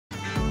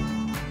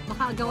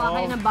Makagawa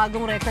kayo ng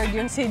bagong record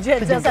yun si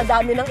Jedza sa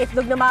dami ng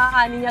itlog na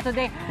maaani niya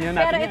today.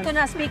 Pero ito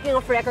na, speaking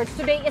of records,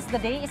 today is the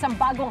day. Isang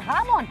bagong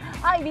hamon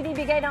ay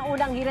binibigay ng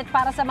Unang Hirit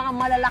para sa mga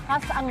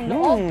malalakas ang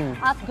loob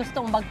at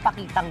gustong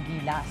magpakitang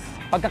gilas.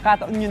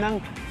 Pagkakataon nyo nang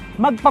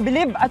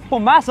magpabilib at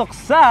pumasok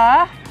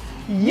sa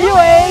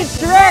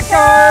UH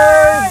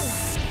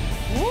Records!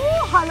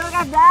 Look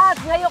at that!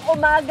 Ngayong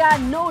umaga,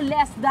 no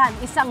less than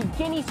isang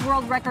Guinness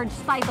World Records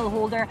title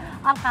holder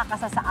ang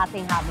kakasa sa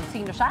ating hamon.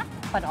 Sino siya?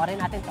 Panoorin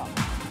natin to.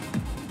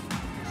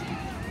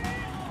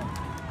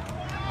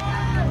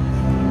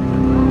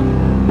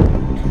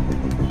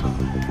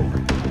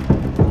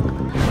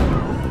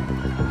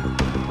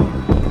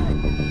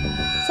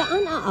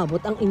 Saan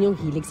aabot ang inyong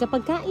hilig sa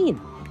pagkain?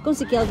 Kung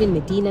si Kelvin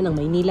Medina ng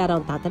Maynila raw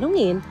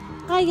tatanungin,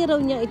 kaya raw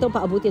niya itong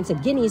paabutin sa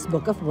Guinness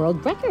Book of World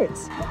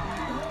Records.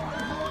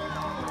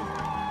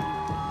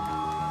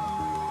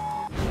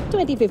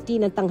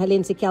 2015 ang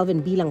tanghalin si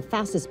Kelvin bilang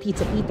fastest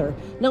pizza eater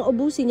nang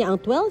ubusin niya ang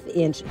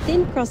 12-inch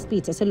thin crust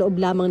pizza sa loob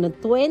lamang ng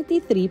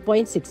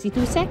 23.62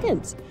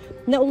 seconds.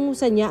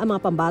 Naungusan niya ang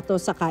mga pambato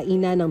sa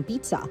kainan ng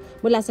pizza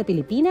mula sa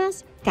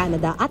Pilipinas,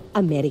 Canada at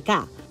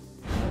Amerika.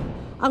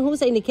 Ang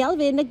husay ni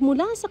Kelvin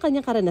nagmula sa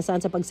kanyang karanasan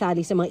sa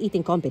pagsali sa mga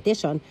eating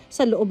competition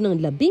sa loob ng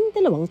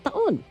 12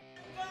 taon.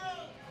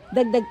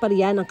 Dagdag pa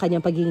riyan ang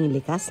kanyang pagiging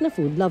likas na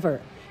food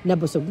lover.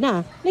 Nabusog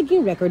na,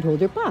 naging record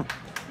holder pa.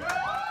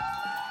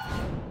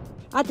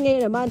 At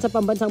ngayon naman sa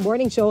pambansang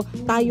morning show,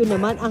 tayo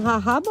naman ang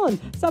hahamon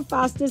sa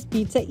fastest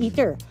pizza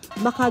eater.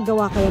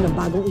 Makagawa kayo ng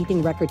bagong eating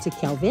record si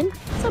Kelvin?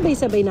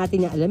 Sabay-sabay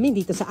natin niya alamin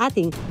dito sa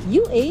ating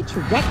UH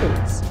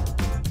Records.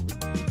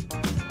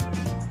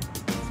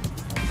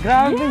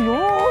 Grabe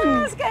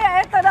yun! Yes!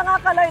 Kaya ito na nga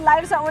Kaloy,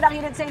 live sa Unang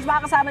Hirit Stage.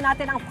 Makakasama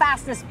natin ang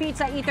fastest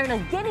pizza eater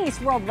ng Guinness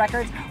World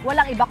Records.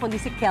 Walang iba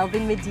kundi si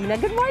Kelvin Medina.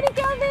 Good morning,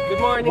 Kelvin!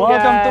 Good morning, Welcome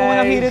guys! to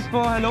Unang Hirit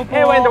po. Hello po!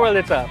 Hey, when the world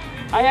it's up?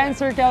 Ayan,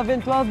 Sir Kelvin,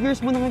 12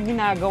 years mo nang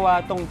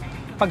ginagawa itong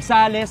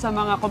pagsali sa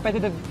mga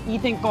competitive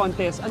eating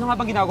contest. Ano nga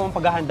bang ginagawa mong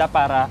paghahanda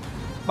para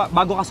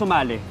bago ka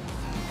sumali?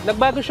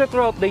 Nagbago siya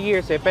throughout the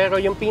years pero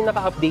yung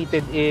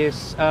pinaka-updated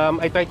is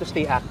I try to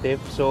stay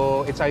active.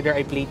 So it's either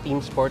I play team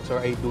sports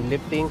or I do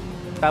lifting.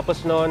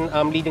 Tapos noon,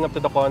 leading up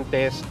to the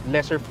contest,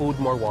 lesser food,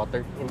 more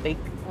water intake.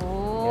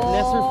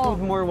 Lesser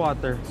food, more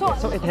water. So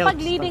it helps.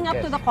 Pag leading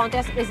up to the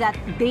contest, is that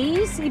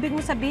days? Ibig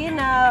mo sabihin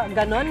na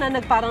gano'n,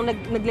 na parang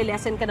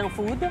nagle-lessen ka ng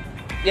food?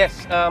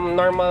 Yes,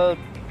 normal.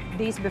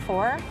 Days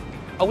before?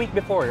 A week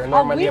before,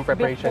 normally ang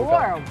preparation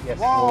ko. Yes.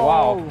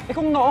 Wow! Eh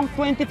kung noong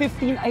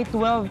 2015 ay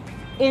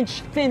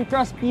 12-inch thin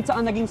crust pizza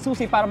ang naging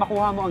susi para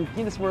makuha mo ang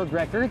Guinness World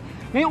Record,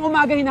 ngayong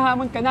umaga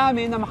hinahamon ka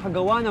namin na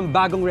makagawa ng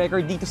bagong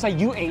record dito sa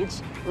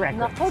UH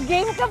Records. Naku,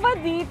 game ka ba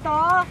dito?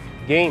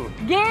 Game!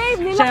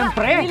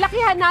 Siyempre!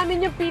 Nilakihan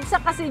namin yung pizza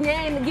kasi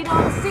niya.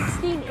 Ginawang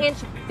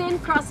 16-inch thin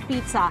crust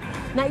pizza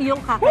na iyong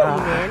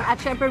kakainin.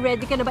 At syempre,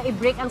 ready ka na ba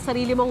i-break ang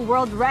sarili mong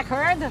world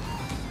record?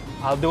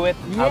 I'll do it.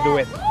 Yes. I'll do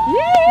it.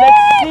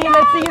 Yay!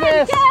 Let's see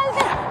this!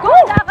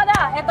 Handa ka na!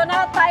 Ito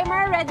na,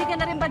 timer. Ready ka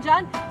na rin ba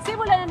dyan?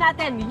 Simulan na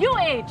natin.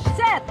 UH,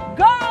 set,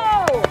 go!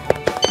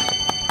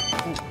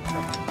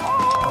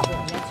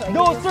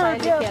 Go, Sir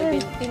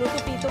Kelvin!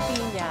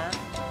 Tinutupi-tupi niya.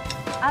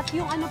 At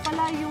yung ano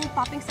pala, yung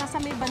toppings nasa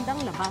may bandang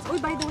labas. Uy,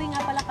 by the way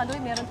nga pala, Kaloy,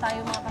 meron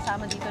tayong mga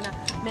kasama dito na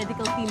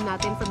medical team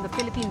natin from the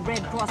Philippine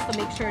Red Cross to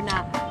make sure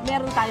na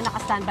meron tayong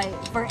naka-standby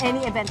for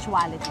any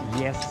eventuality.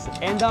 Yes,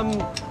 and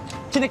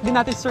chinek din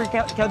natin Sir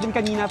Kelvin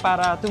kanina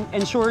para to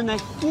ensure na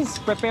he's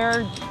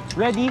prepared,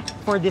 ready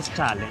for this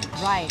challenge.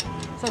 Right.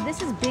 So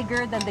this is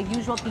bigger than the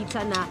usual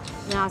pizza na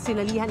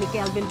sinalihan ni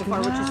Kelvin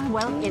before, which is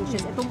 12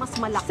 inches. Ito mas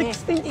malaki,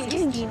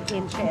 16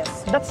 inches.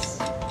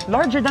 That's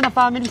larger than a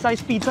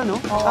family-sized pizza, no?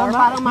 Or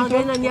parang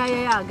mga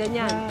ganyan,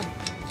 ganyan.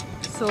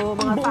 So,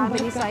 mga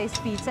family-sized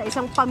pizza.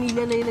 Isang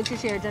pamilya na yung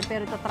nagsishare dyan,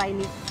 pero ito try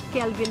ni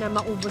Kelvin na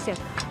maubos yan.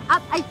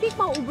 At I think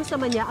maubos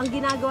naman niya, ang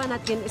ginagawa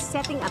natin is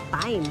setting a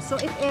time. So,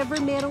 if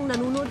ever merong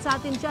nanonood sa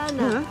atin dyan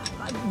na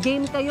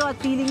game kayo at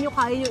feeling nyo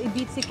kaya nyo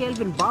i-beat si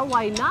Kelvin,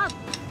 why not?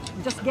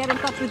 Just get in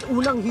touch with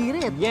Unang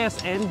Hirit.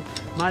 Yes, and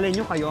malay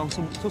nyo kayo ang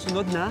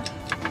susunod na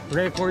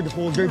record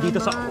holder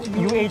dito sa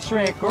UH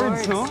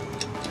Records, no?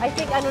 I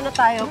think ano na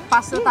tayo,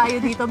 pass na tayo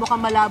dito, mukhang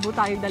malabo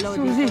tayong dalawa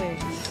dito eh.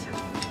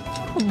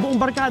 Buong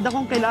barkada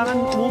kong kailangan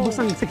umubos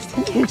ng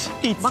 16-inch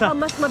pizza. Baka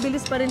mas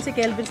mabilis pa rin si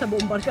Kelvin sa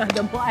buong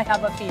barkada mo, I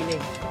have a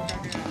feeling.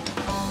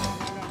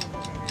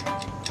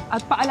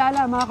 At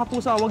paalala mga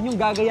kapuso, huwag niyong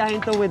gagayahin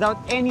to without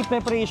any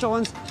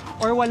preparations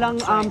or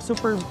walang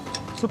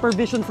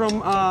supervision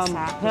from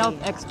health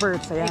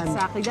experts. Ayan.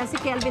 Exactly. Dahil si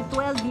Kelvin,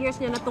 12 years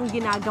niya na itong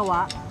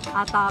ginagawa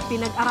at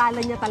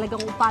pinag-aralan niya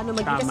talaga kung paano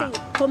maging. Kasi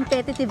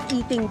competitive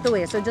eating to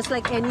eh. So just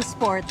like any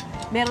sport,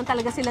 meron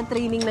talaga silang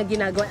training na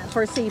ginagawa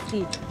for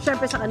safety.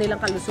 Siyempre sa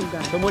kanilang kalusugan.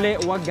 So muli,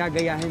 huwag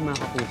gagayahin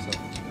mga kapuso.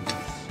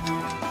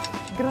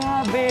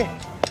 Grabe!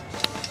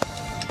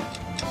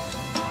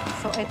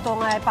 So ito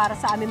nga para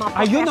sa aming mga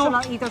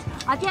professional eaters.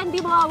 At yan, di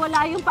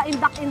mawawala yung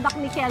paindak-indak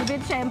ni Kelvin,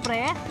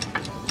 siyempre.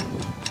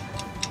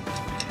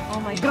 Oh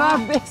my God.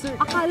 Grabe, sir.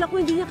 Akala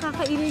ko hindi niya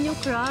kakainin yung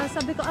crust.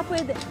 Sabi ko,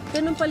 pwede.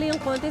 Ganun pala yung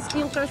contest.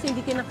 Yung crust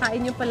hindi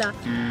kinakain yung pala.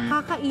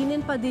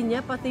 Kakainin pa din niya,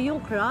 pati yung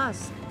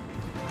crust.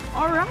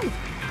 Alright.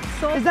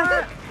 So Is that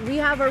far, it? we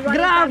have a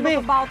running time Grabe.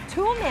 of about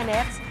 2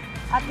 minutes.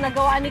 At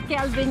nagawa ni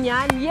Kelvin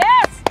yan.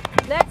 Yes!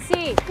 Let's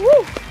see.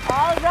 Woo!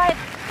 Alright.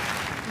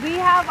 We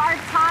have our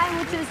time,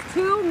 which is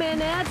 2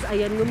 minutes.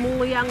 Ayan,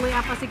 ngumunguya-nguya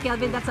pa si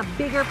Kelvin. That's a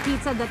bigger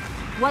pizza than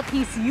what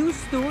he's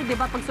used to. Di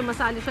ba, pag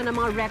sumasali siya ng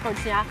mga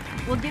records niya,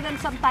 we'll give him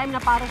some time na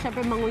para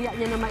syempre manguya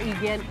niya na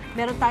maigin.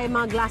 Meron tayong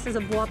mga glasses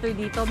of water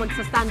dito.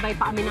 Magsa-standby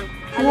pa kami ng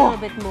a little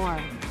bit more.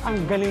 Ang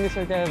galing ni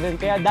Sir Kelvin.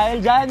 Kaya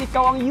dahil dyan,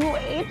 ikaw ang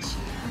UH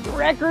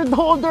record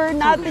holder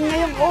natin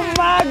ngayong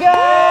umaga!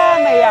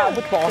 Naiabot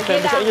po ako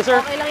Sige sa inyo, sir.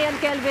 Okay lang yan,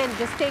 Kelvin.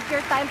 Just take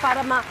your time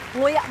para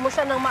manguya mo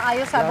siya ng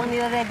maayos habang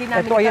nire-ready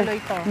namin Ito, ayan, kaloy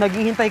ito.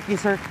 naghihintay kay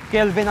Sir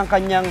Kelvin ang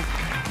kanyang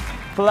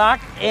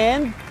plaque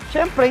and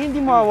syempre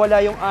hindi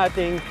mawawala yung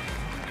ating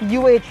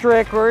UH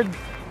record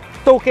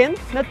token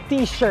na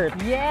t-shirt.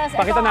 Yes.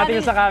 Pakita ito natin aming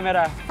yun sa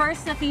camera.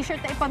 first na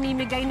t-shirt na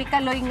ipamimigay ni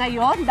Kaloy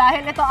ngayon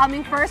dahil ito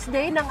aming first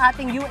day ng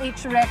ating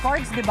UH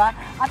Records, di ba?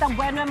 At ang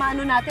buwan naman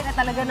natin ay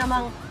talaga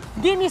namang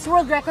Guinness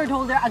World Record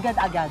holder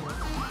agad-agad.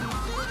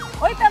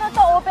 Oy, pero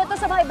to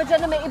sa mga iba dyan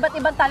na may iba't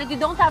ibang talent. You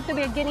don't have to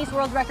be a Guinness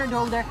World Record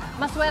holder.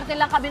 Maswerte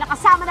lang kami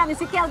nakasama namin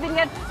si Kelvin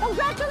ngayon.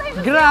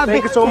 Congratulations! Grabe!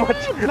 Thank you so much.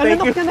 Thank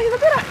Malunok you. niya na yun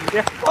natira.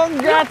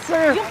 Congrats,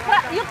 sir!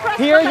 Yung crust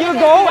Here pa you talaga,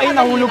 go! hindi Ay, na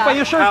nahulog pa kanina.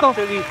 yung shirt, oh.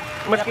 Actually,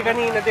 maski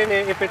kanina din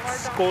if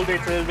it's colder,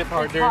 it's a little bit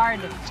harder.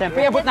 Hard.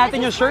 Siyempre, abot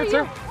natin yung shirt,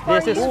 sir.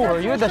 This is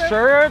for you, the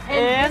shirt,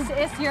 And and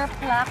this is your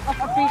plaque of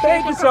appreciation.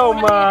 Thank you so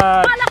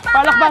much.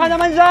 palakpakan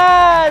naman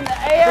dyan!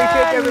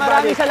 Appreciate Ayan, everybody.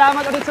 maraming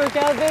salamat ulit, Sir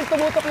Kelvin.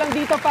 Tumutok lang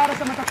dito para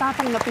sa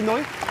matatapang na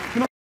Pinoy